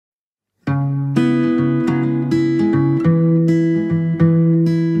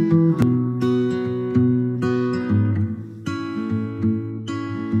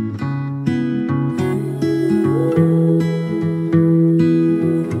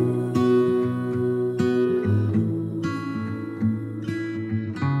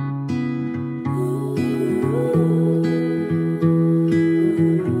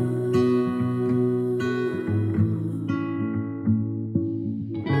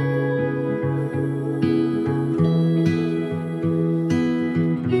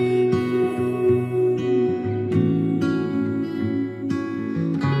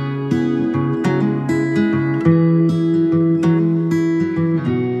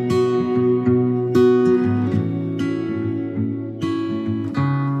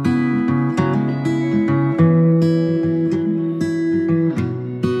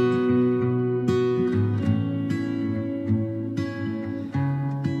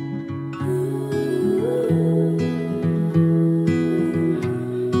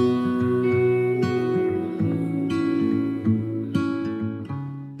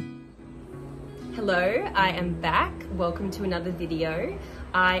welcome to another video.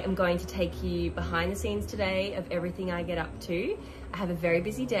 I am going to take you behind the scenes today of everything I get up to. I have a very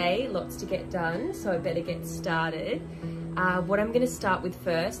busy day, lots to get done, so I better get started. What I'm going to start with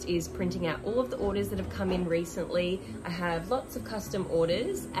first is printing out all of the orders that have come in recently. I have lots of custom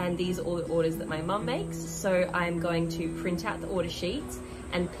orders, and these are all the orders that my mum makes, so I'm going to print out the order sheets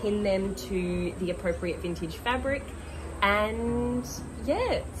and pin them to the appropriate vintage fabric and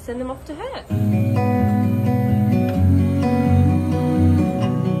yeah, send them off to her.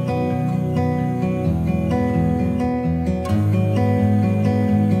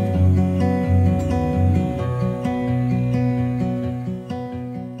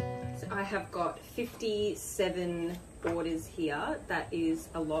 So I have got 57 orders here. That is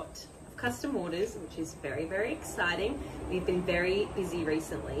a lot of custom orders, which is very, very exciting. We've been very busy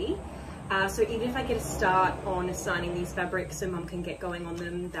recently. So even if I get a start on assigning these fabrics so Mum can get going on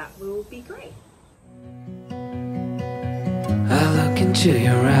them, that will be great. I look into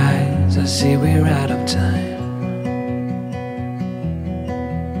your eyes, I see we're out of time.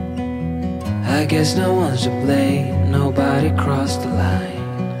 I guess no one's to blame, nobody crossed the line.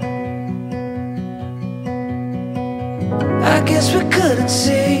 I guess we couldn't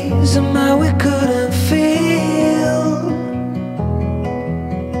see, somehow we couldn't feel.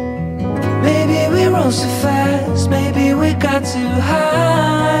 Maybe we rose too fast, maybe we got too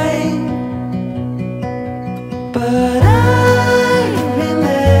high. But I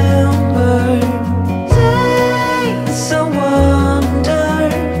remember days I wonder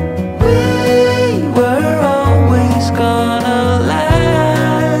we were always gonna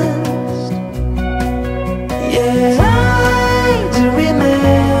last. Yeah, I do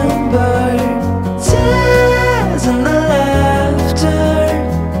remember tears and the laughter.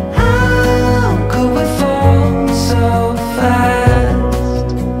 How could we fall so fast?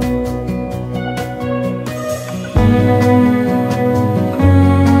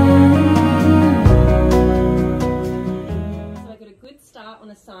 So I got a good start on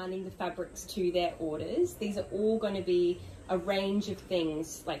assigning the fabrics to their orders. These are all going to be a range of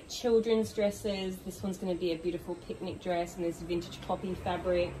things like children's dresses. This one's going to be a beautiful picnic dress, and there's vintage cloppy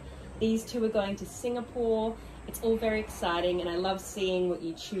fabric. These two are going to Singapore. It's all very exciting, and I love seeing what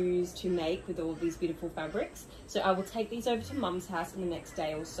you choose to make with all of these beautiful fabrics. So I will take these over to Mum's house in the next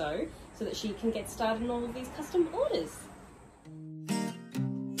day or so that she can get started on all of these custom orders.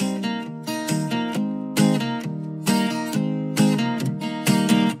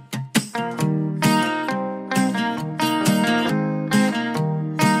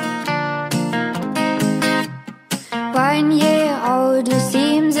 One year older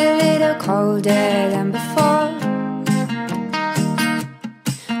seems a little colder than before.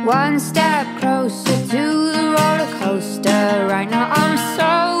 One step closer to the roller coaster. Right now I'm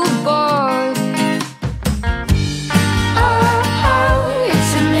so bored. Oh,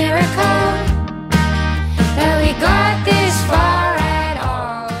 it's a miracle that we got this far at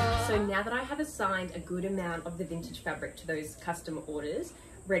all. So now that I have assigned a good amount of the vintage fabric to those custom orders,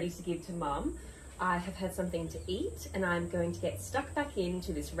 ready to give to Mum, I have had something to eat, and I'm going to get stuck back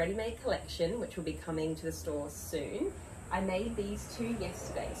into this ready-made collection, which will be coming to the store soon. I made these two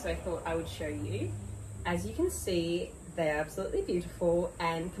yesterday, so I thought I would show you. As you can see, they're absolutely beautiful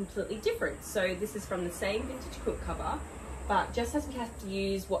and completely different. So this is from the same vintage quilt cover, but just as we have to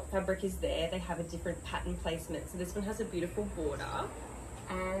use what fabric is there, they have a different pattern placement. So this one has a beautiful border,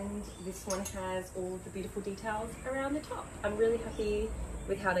 and this one has all the beautiful details around the top. I'm really happy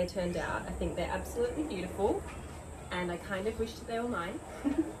with how they turned out. I think they're absolutely beautiful, and I kind of wish that they were mine.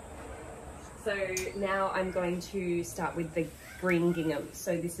 So now I'm going to start with the green gingham.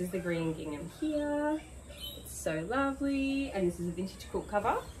 So this is the green gingham here. It's so lovely, and this is a vintage quilt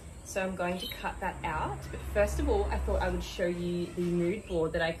cover. So I'm going to cut that out. But first of all, I thought I would show you the mood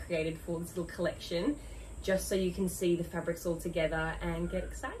board that I created for this little collection, just so you can see the fabrics all together and get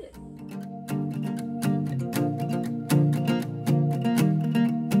excited.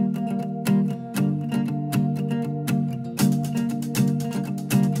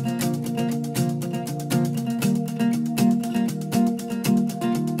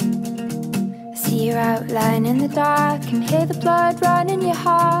 Your outline in the dark, and hear the blood run in your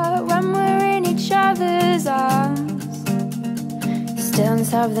heart when we're in each other's arms. The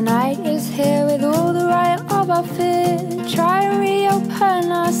stillness of the night is here with all the riot of our fear. Try to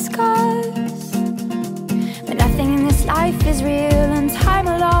reopen our scars, but nothing in this life is real, and time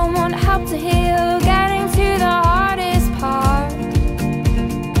alone won't help to heal. Getting to the hardest part.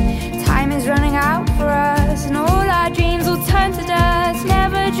 Time is running out for us, and all our dreams will turn to dust.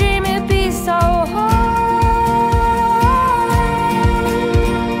 Never dream it'd be so hard.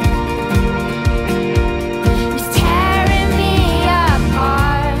 Just tearing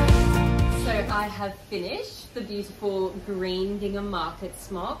beautiful green gingham market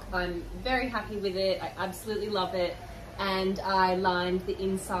smock. I'm very happy with it. I absolutely love it. And I lined the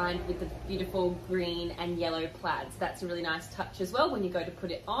inside with the beautiful green and yellow plaids. That's a really nice touch as well when you go to put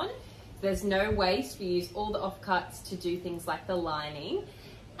it on. There's no waste. We use all the offcuts to do things like the lining.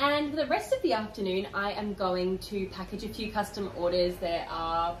 And for the rest of the afternoon, I am going to package a few custom orders. There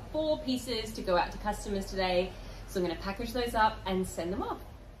are 4 pieces to go out to customers today. So I'm going to package those up and send them off.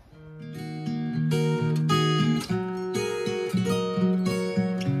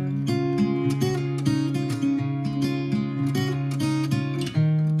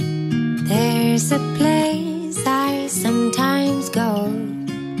 There's a place I sometimes go,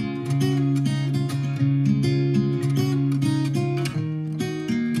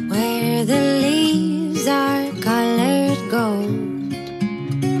 where the leaves are colored gold.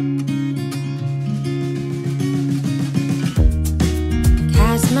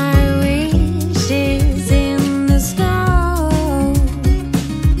 Cast my wishes in the snow,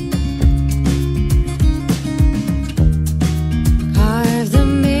 carve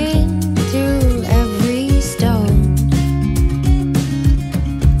them into every stone.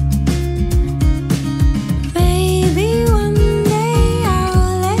 Maybe one day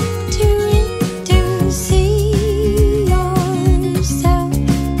I'll let you in to see yourself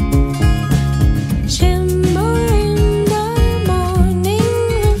shimmer in the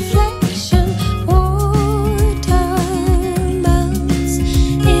morning reflection. Water melts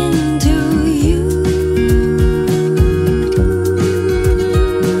into you.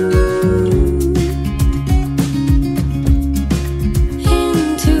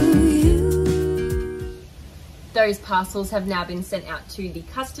 Those parcels have now been sent out to the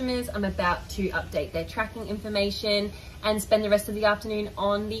customers. I'm about to update their tracking information and spend the rest of the afternoon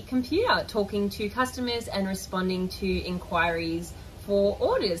on the computer talking to customers and responding to inquiries for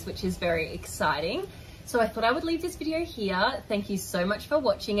orders, which is very exciting. So I thought I would leave this video here. Thank you so much for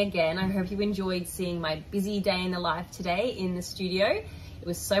watching again. I hope you enjoyed seeing my busy day in the life today in the studio. It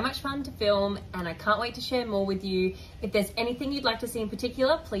was so much fun to film and I can't wait to share more with you. If there's anything you'd like to see in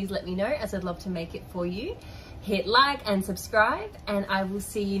particular, please let me know, as I'd love to make it for you. Hit like and subscribe, and I will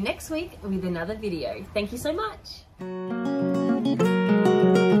see you next week with another video. Thank you so much.